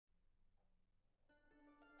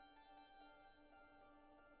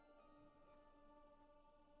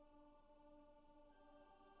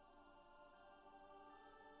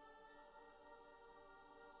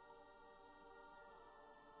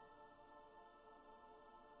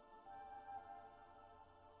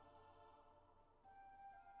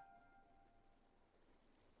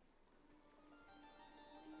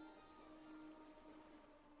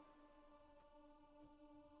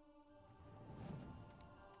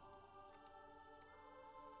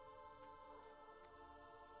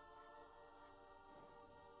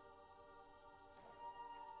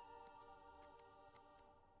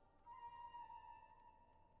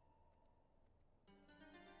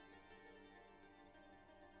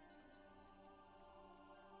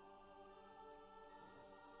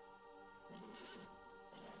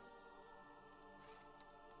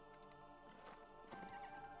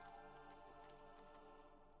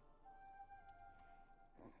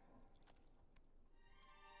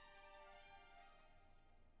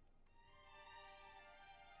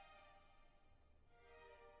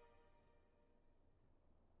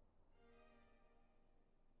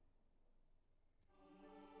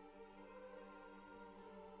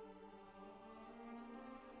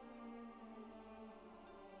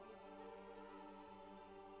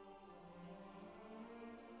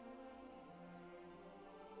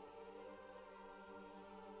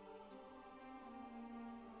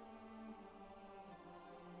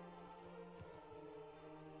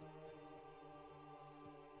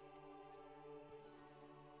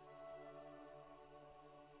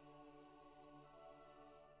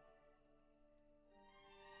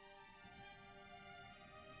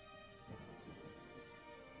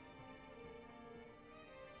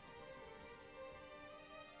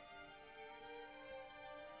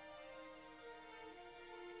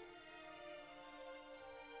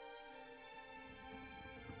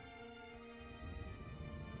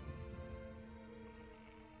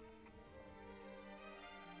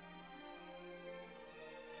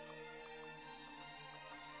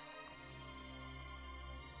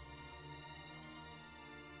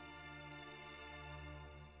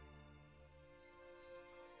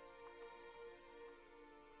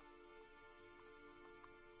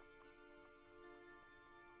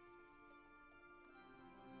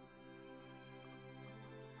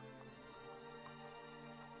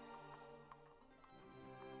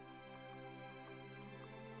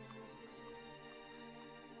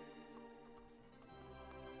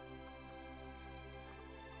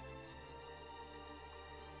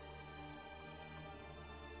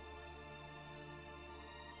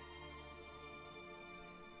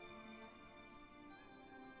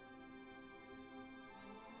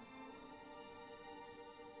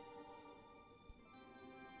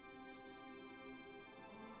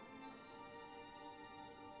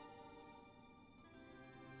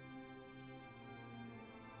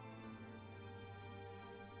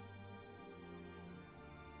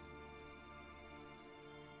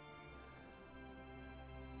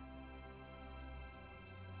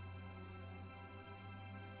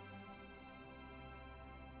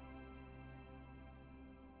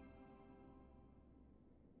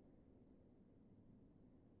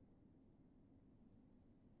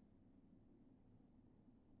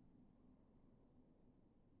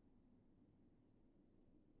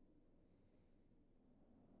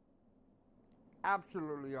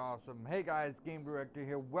Absolutely awesome. Hey guys, Game Director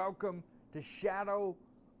here. Welcome to Shadow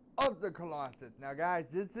of the Colossus. Now guys,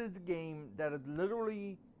 this is a game that is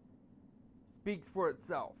literally speaks for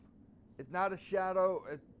itself. It's not a shadow.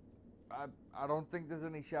 I don't think there's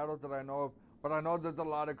any shadows that I know of, but I know there's a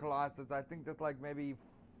lot of Colossus. I think there's like maybe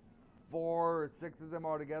 4 or 6 of them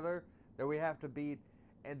altogether that we have to beat,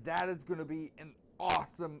 and that is going to be an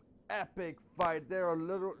awesome, epic fight. There's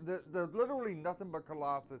literally nothing but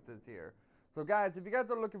Colossuses here. So guys, if you guys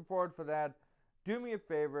are looking forward for that, do me a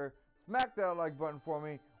favor, smack that like button for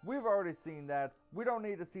me. We've already seen that. We don't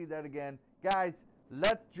need to see that again. Guys,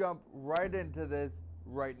 let's jump right into this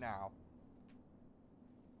right now.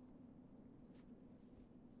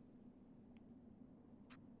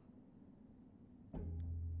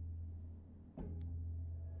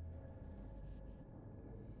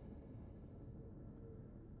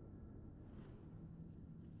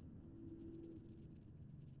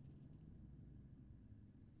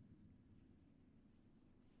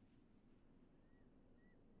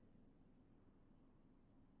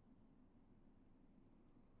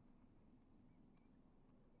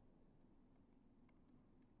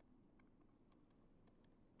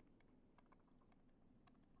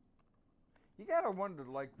 You gotta wonder,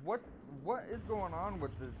 like, what is going on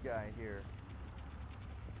with this guy here?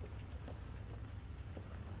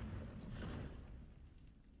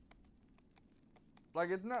 Like,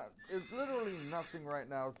 it's literally nothing right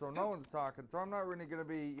now, so no one's talking, so I'm not really gonna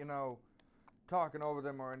be, talking over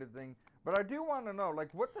them or anything. But I do want to know,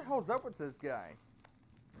 like, what the hell's up with this guy?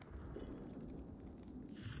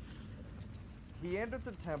 He entered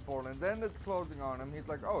the temple, and then it's closing on him. He's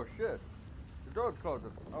like, oh shit, the door's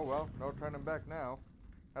closing. Oh well, no turning back now.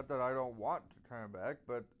 Not that I don't want to turn back,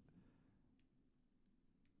 but...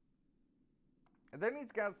 And then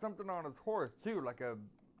he's got something on his horse, too, like a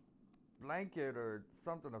blanket or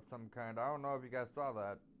something of some kind. I don't know if you guys saw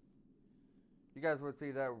that. You guys would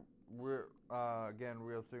see that again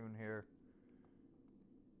real soon here.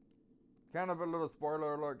 Kind of a little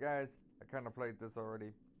spoiler alert, guys. I kind of played this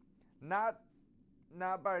already. Not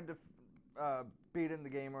by beating the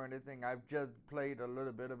game or anything. I've just played a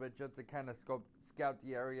little bit of it just to kind of scout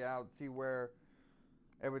the area out, see where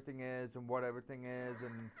everything is and what everything is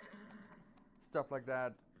and stuff like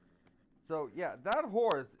that. So yeah, that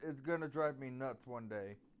horse is gonna drive me nuts one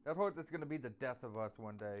day. That horse is gonna be the death of us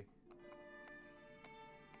one day.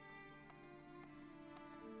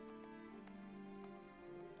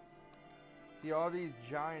 See, all these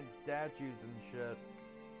giant statues and shit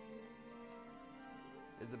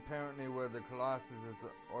is apparently where the colossus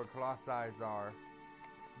or colossi are.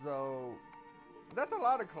 So that's a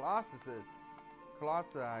lot of colossuses,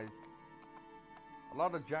 colossi, a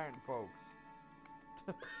lot of giant folks,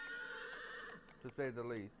 to say the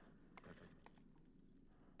least.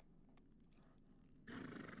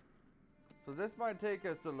 So this might take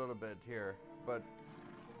us a little bit here, but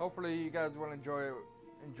hopefully you guys will enjoy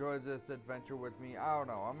this adventure with me. I don't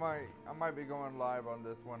know. I might be going live on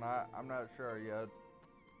this one. I'm not sure yet.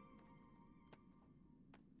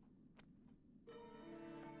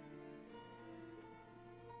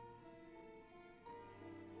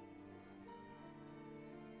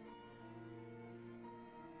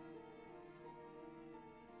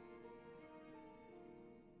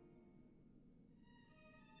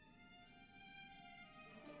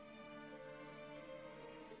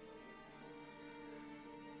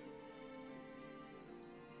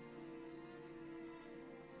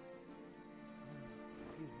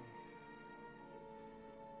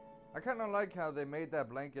 I kind of like how they made that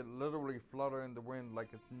blanket literally flutter in the wind like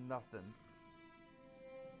it's nothing.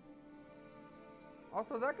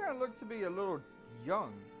 Also, that guy looks to be a little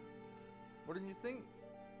young. Wouldn't you think?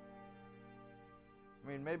 I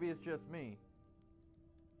mean, maybe it's just me.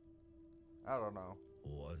 I don't know.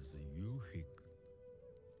 Was you hick?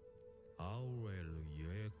 Aurel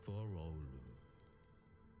yek for all.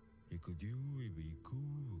 Could you be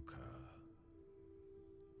kuka?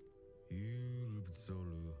 You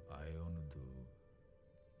solo iondu.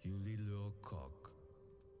 You little cock.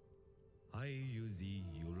 I use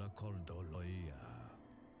you la coldoloya.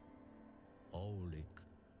 Olik,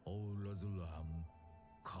 olazulam,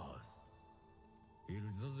 cause.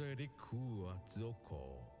 Ilzazeri ku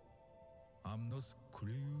atzoko. I'm no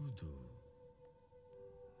screwed.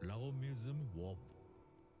 Laomism wop.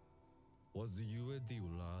 Was you a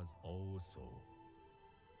dealers also?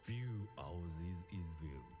 Few houses is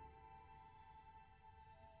view.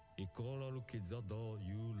 Ikola kizado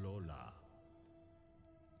you lola.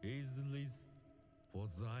 Islis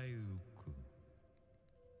was I ku.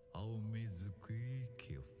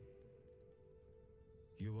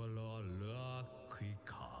 You are la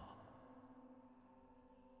quika.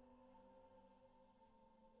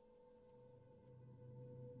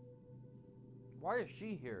 Why is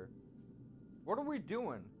she here? What are we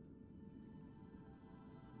doing?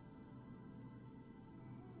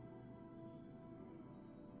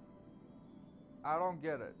 I don't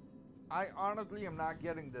get it. I honestly am not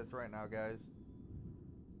getting this right now, guys.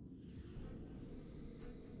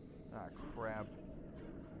 Ah, crap.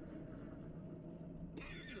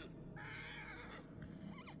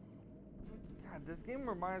 God, this game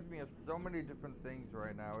reminds me of so many different things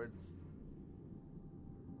right now. It's...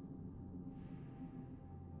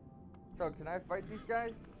 So, can I fight these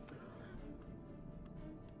guys?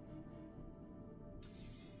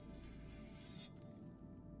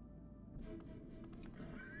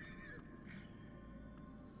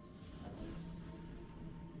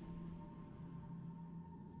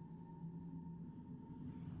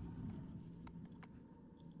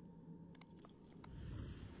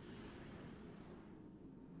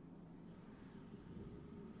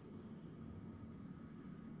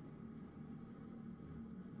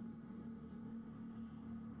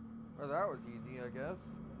 Well, that was easy, I guess.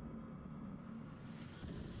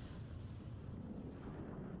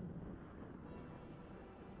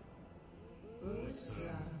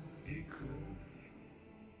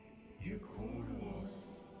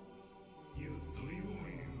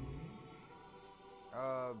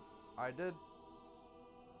 I did.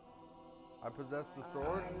 I possess the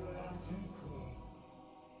sword.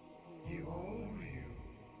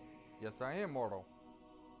 Yes, I am mortal.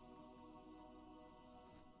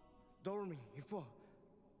 Dormi, ifo.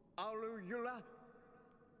 Alu yula.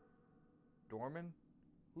 Dorman?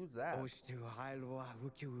 Who's that? Oshtu hailwa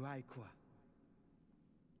wukiu aikwa.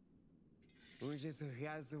 Ujesu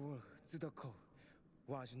yazu tsudoko.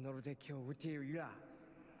 Waj norde kyo wutiu yula.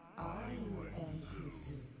 I will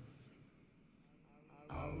answer.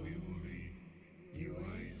 Awiuli,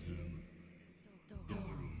 Uizum,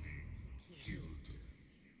 Dormi, killed.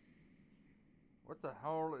 What the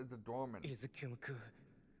hell is a Dorman? Izukyumku.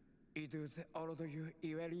 Idus orodo yu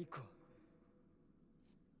iweriko.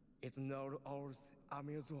 It's not all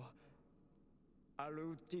amusement.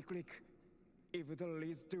 Alu tiklik. If the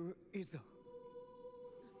leads to Izo.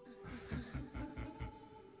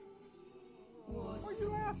 Why are you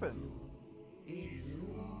laughing?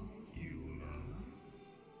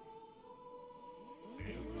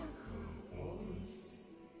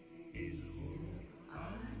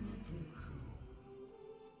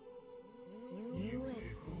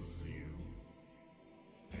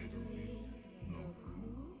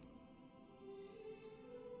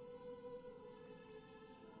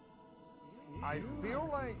 I feel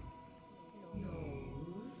like...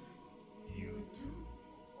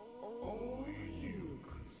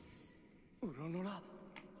 Uronora.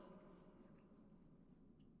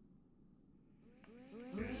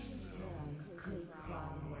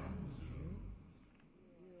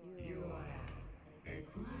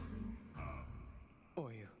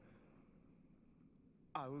 Oyu.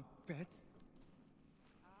 I'll bet.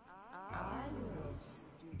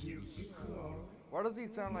 Why does he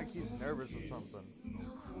sound like he's nervous or something?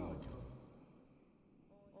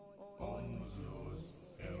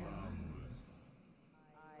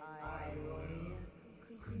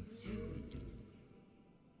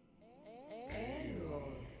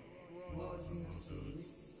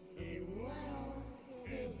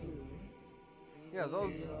 Yeah,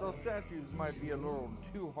 those statues might be a little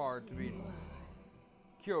too hard to be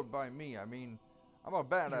killed by me. I mean, I'm a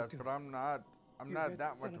badass, but I'm not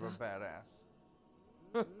that much of a badass.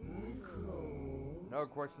 No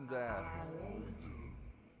questions asked.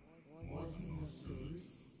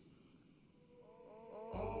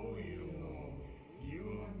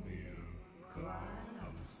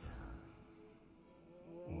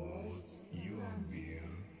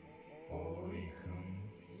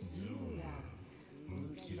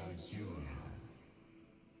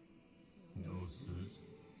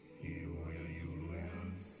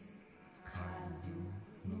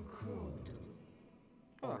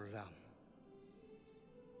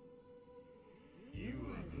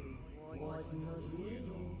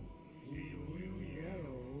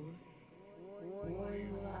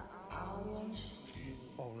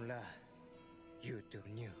 Ola, you do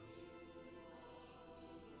new.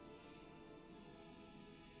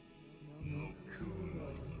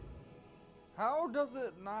 How does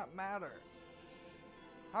it not matter?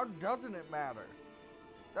 How doesn't it matter?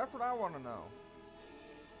 That's what I want to know.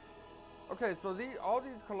 Okay, so all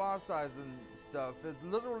these colossi and stuff is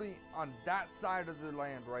literally on that side of the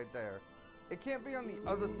land right there. It can't be on the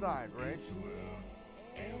other side, right?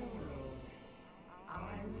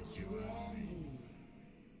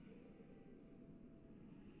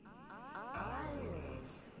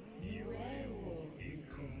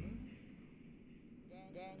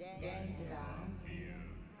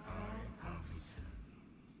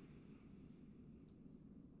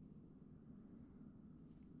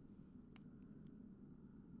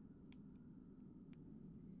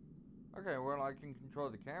 Okay, well, I can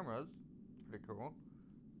control the cameras. Pretty cool.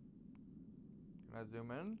 Can I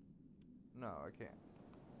zoom in? No, I can't.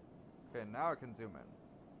 Okay, now I can zoom in.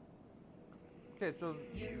 Okay, so...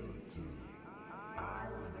 You two, I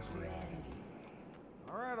was ready.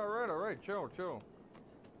 Alright, chill.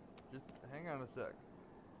 Just hang on a sec.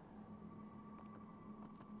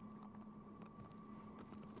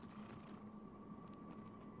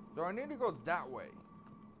 So I need to go that way.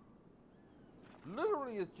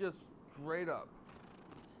 Literally, it's just straight up.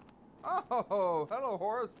 Oh, hello,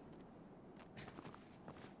 horse.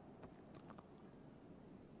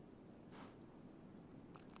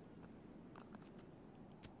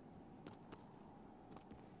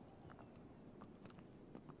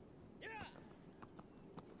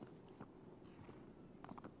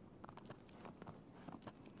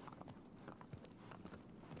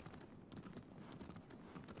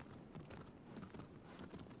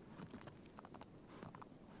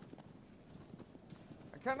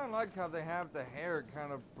 I kind of like how they have the hair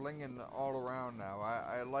kind of blinging all around now.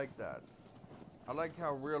 I like that. I like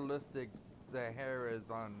how realistic the hair is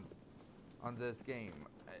on this game.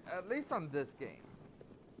 At least on this game.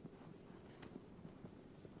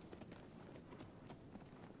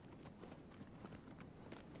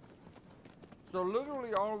 So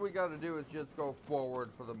literally all we got to do is just go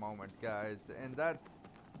forward for the moment, guys. And then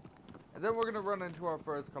we're going to run into our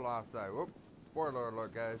first colossi. Whoops. Spoiler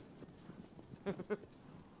alert, guys.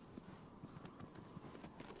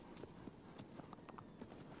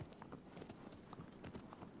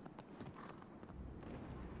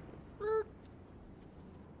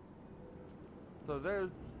 So there's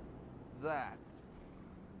that.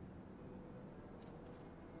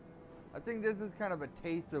 I think this is kind of a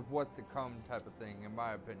taste of what's to come type of thing, in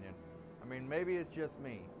my opinion. I mean, maybe it's just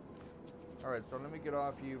me. Alright, so let me get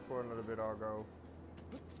off you for a little bit, Argo.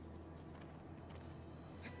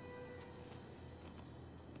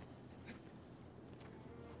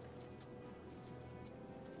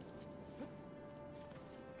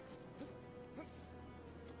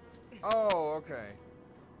 Oh, okay.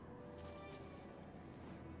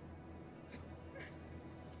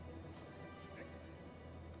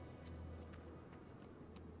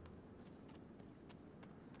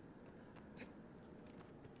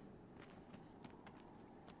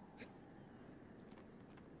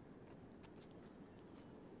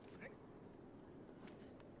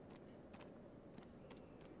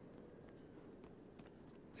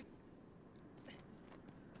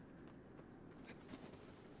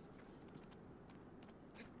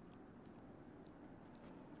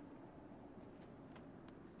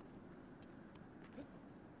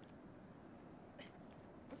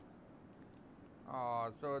 Oh,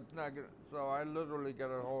 so it's not gonna, so I literally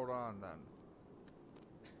gotta hold on then.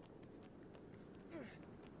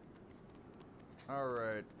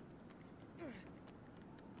 Alright.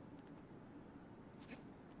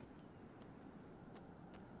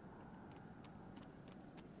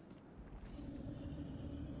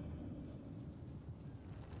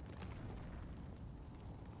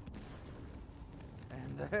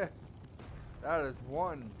 And there, that is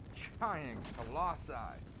one giant colossi.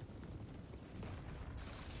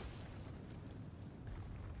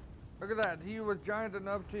 Look at that, he was giant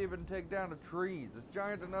enough to even take down the trees. It's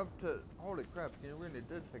giant enough to, holy crap, he really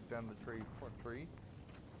did take down the tree. What tree?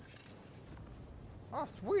 Oh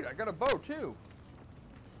sweet, I got a bow too.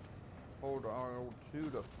 Hold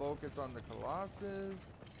R2 to focus on the colossus.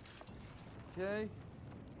 Okay.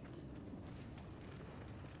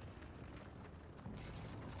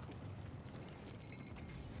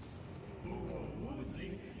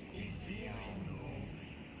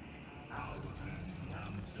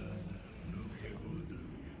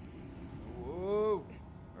 Whoa!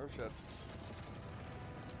 Oh shit.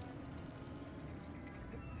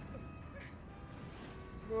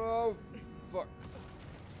 Whoa! Fuck.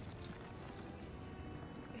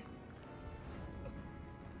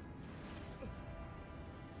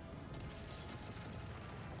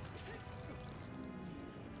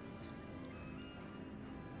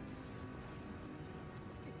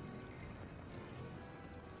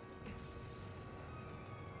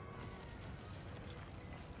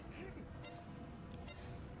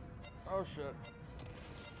 Oh shit.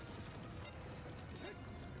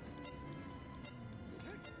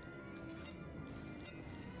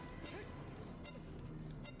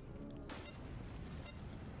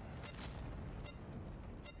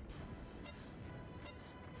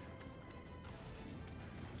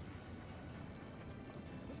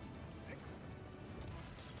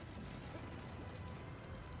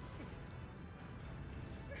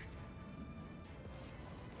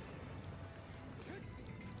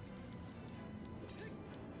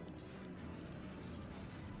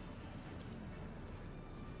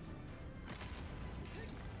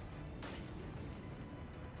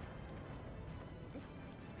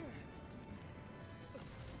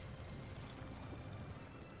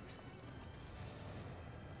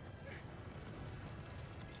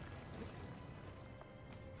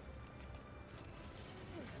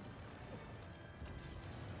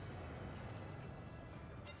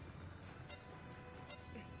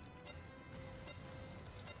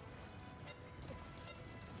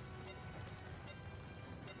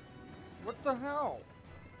 What the hell?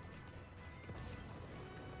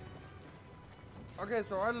 Okay,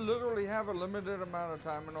 so I literally have a limited amount of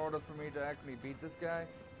time in order for me to actually beat this guy.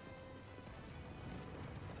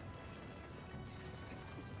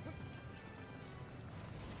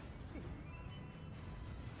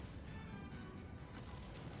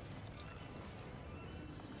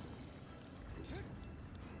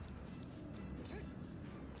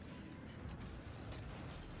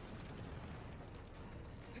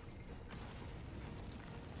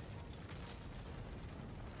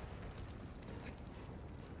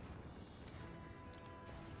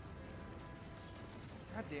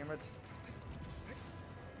 God damn it.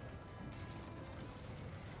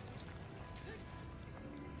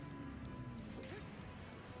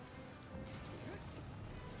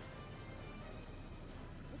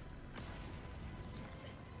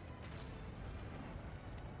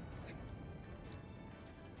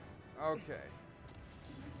 Okay.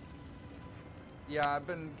 Yeah, I've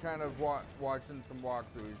been kind of watching some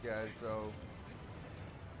walkthroughs, guys, so...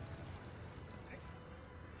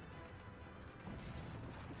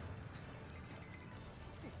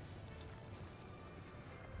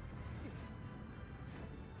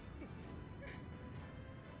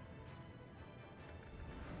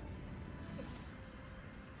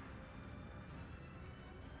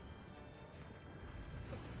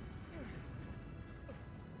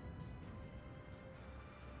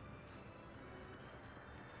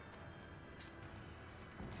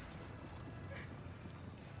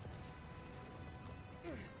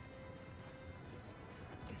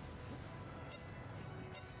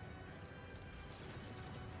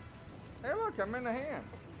 Hey look, I'm in the hand.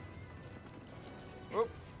 Oh.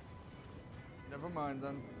 Never mind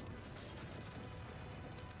then.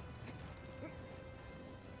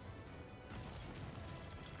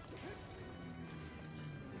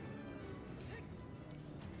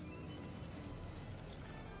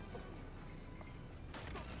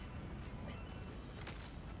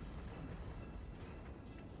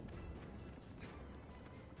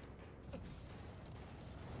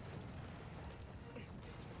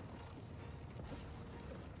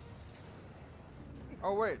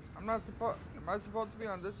 Oh wait, I'm not supposed. Am I supposed to be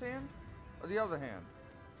on this hand or the other hand?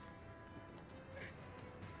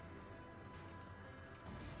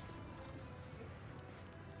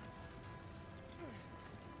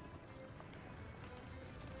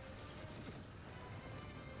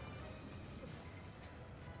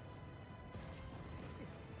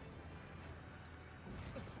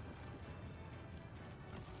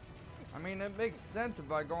 I mean, it makes sense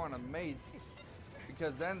if I go on a mace,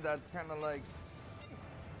 because then that's kind of like.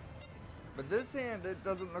 But this hand, it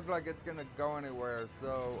doesn't look like it's gonna go anywhere,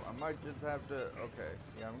 so I might just have to, okay,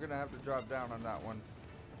 yeah, I'm gonna have to drop down on that one.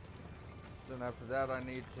 Then after that, I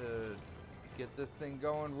need to get this thing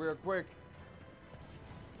going real quick.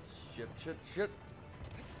 Shit, shit, shit.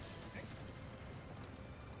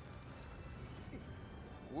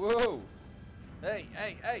 Whoa! Hey,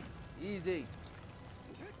 hey, hey! Easy.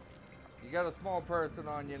 You got a small person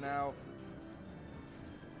on you now.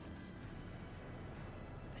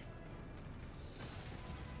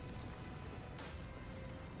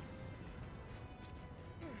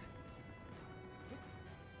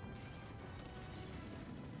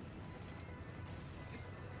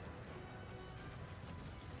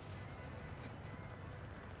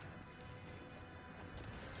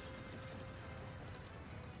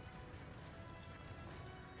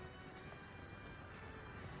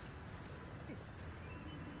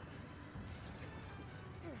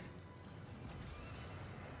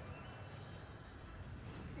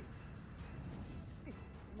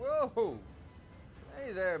 Whoa!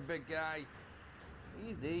 Hey there, big guy.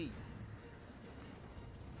 Easy.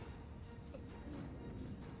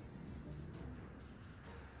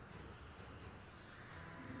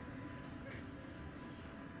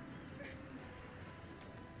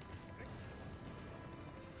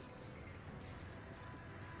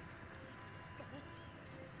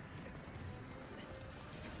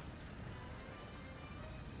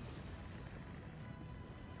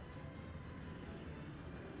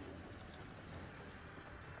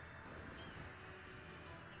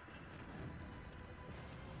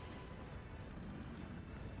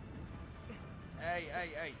 Hey, hey,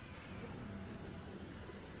 hey.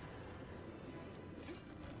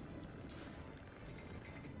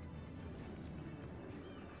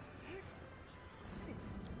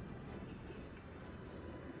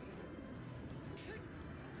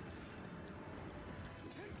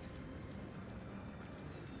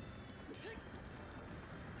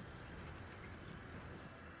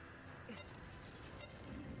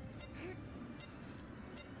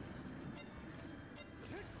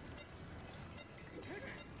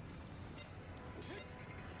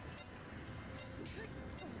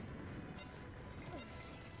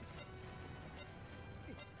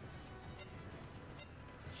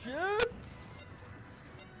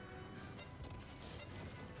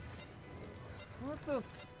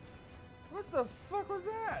 What the fuck was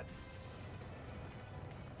that?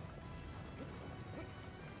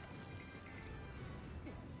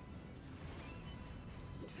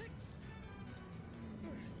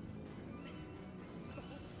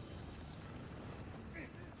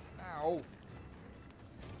 Ow.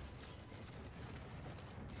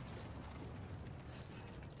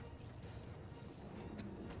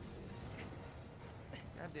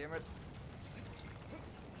 God damn it.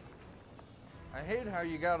 I hate how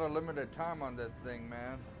you got a limited time on this thing,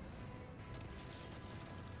 man.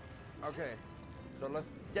 Okay, so let's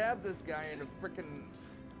stab this guy in the frickin'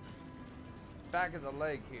 back of the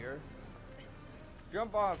leg here.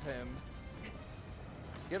 Jump off him.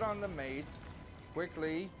 Get on the mace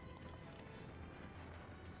quickly.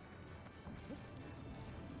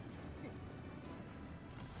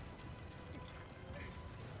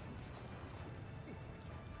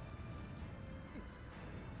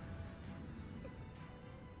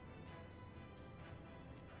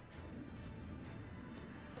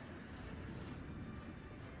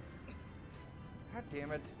 God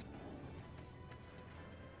damn it.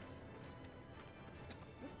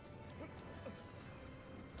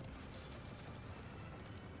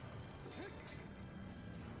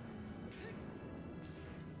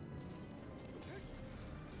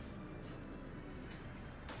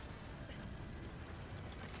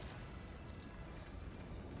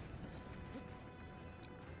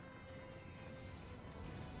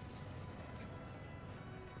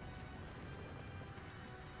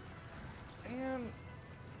 And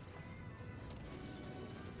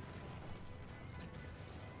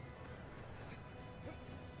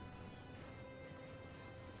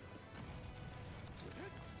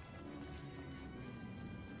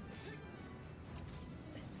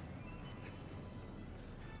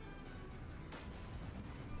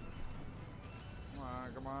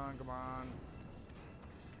come on, come on.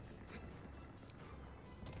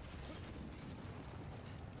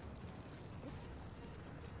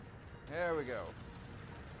 There we go.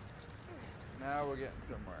 Now we're getting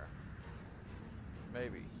somewhere.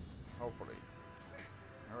 Maybe. Hopefully.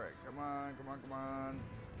 Alright, come on, come on, come on.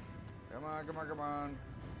 Come on, come on, come on.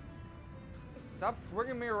 Stop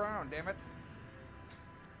swinging me around, damn it.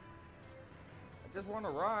 I just want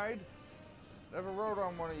to ride. Never rode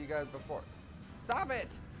on one of you guys before. Stop it!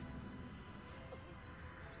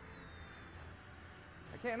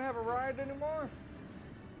 I can't have a ride anymore?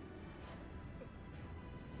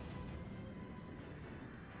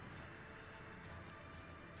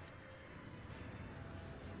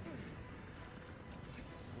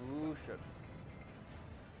 Ooh, shit.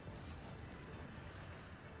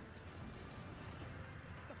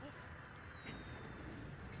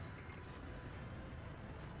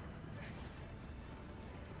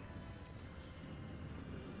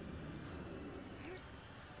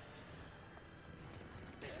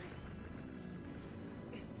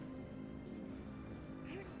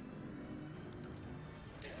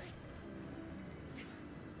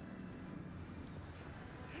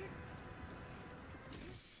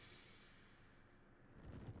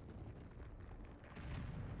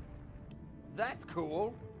 That's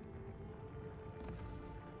cool.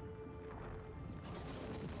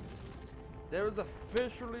 There is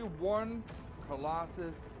officially one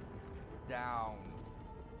Colossus down.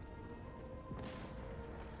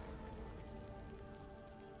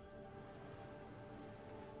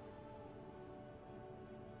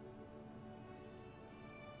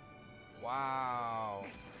 Wow.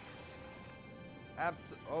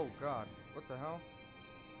 Oh God, what the hell?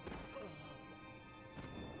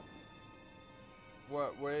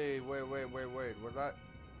 What? Wait. Was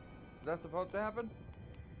that supposed to happen?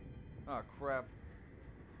 Oh crap.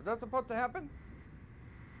 Was that supposed to happen?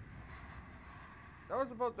 That was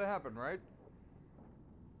supposed to happen, right?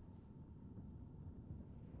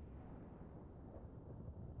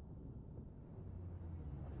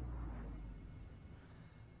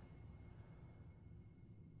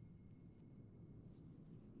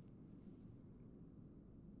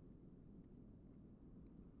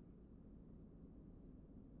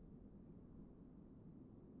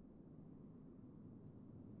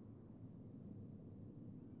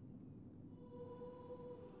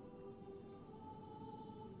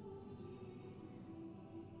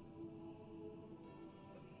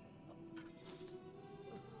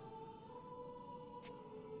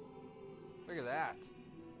 Look at that.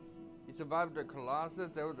 He survived the Colossus.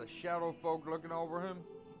 There was a shadow folk looking over him.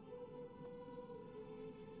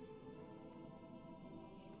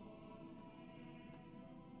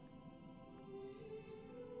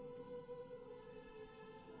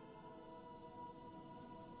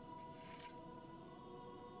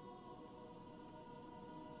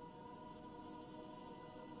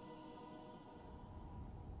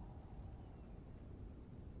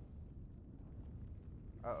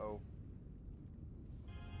 Uh-oh.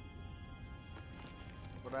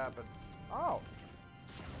 What happened? Oh!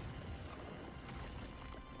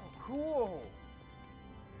 Oh, cool!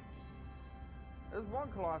 There's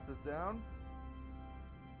one colossus down.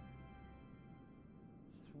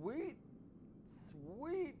 Sweet.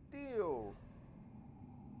 Sweet deal.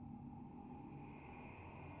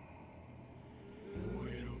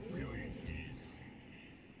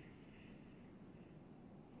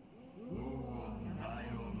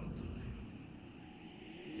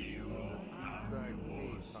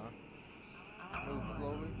 Move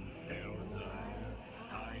slowly.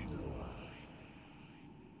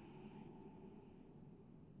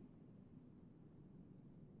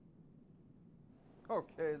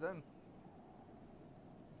 Okay then.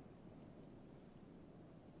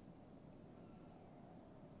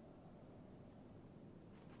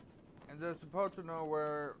 And they're supposed to know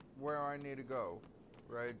where I need to go,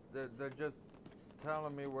 right? They're just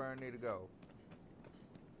telling me where I need to go.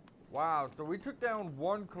 Wow, so we took down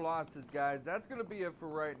one colossus, guys. That's gonna be it for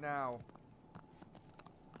right now.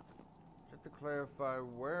 Just to clarify,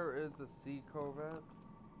 where is the sea cove at?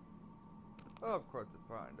 Oh, of course it's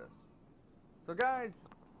behind us. So guys,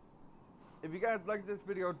 if you guys like this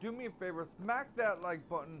video, do me a favor, smack that like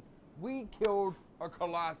button. We killed a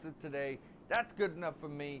colossus today. That's good enough for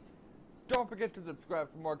me. Don't forget to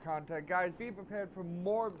subscribe for more content. Guys, be prepared for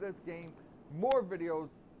more of this game, more videos,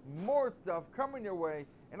 more stuff coming your way.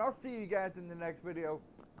 And I'll see you guys in the next video.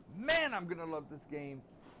 Man, I'm gonna love this game.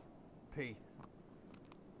 Peace.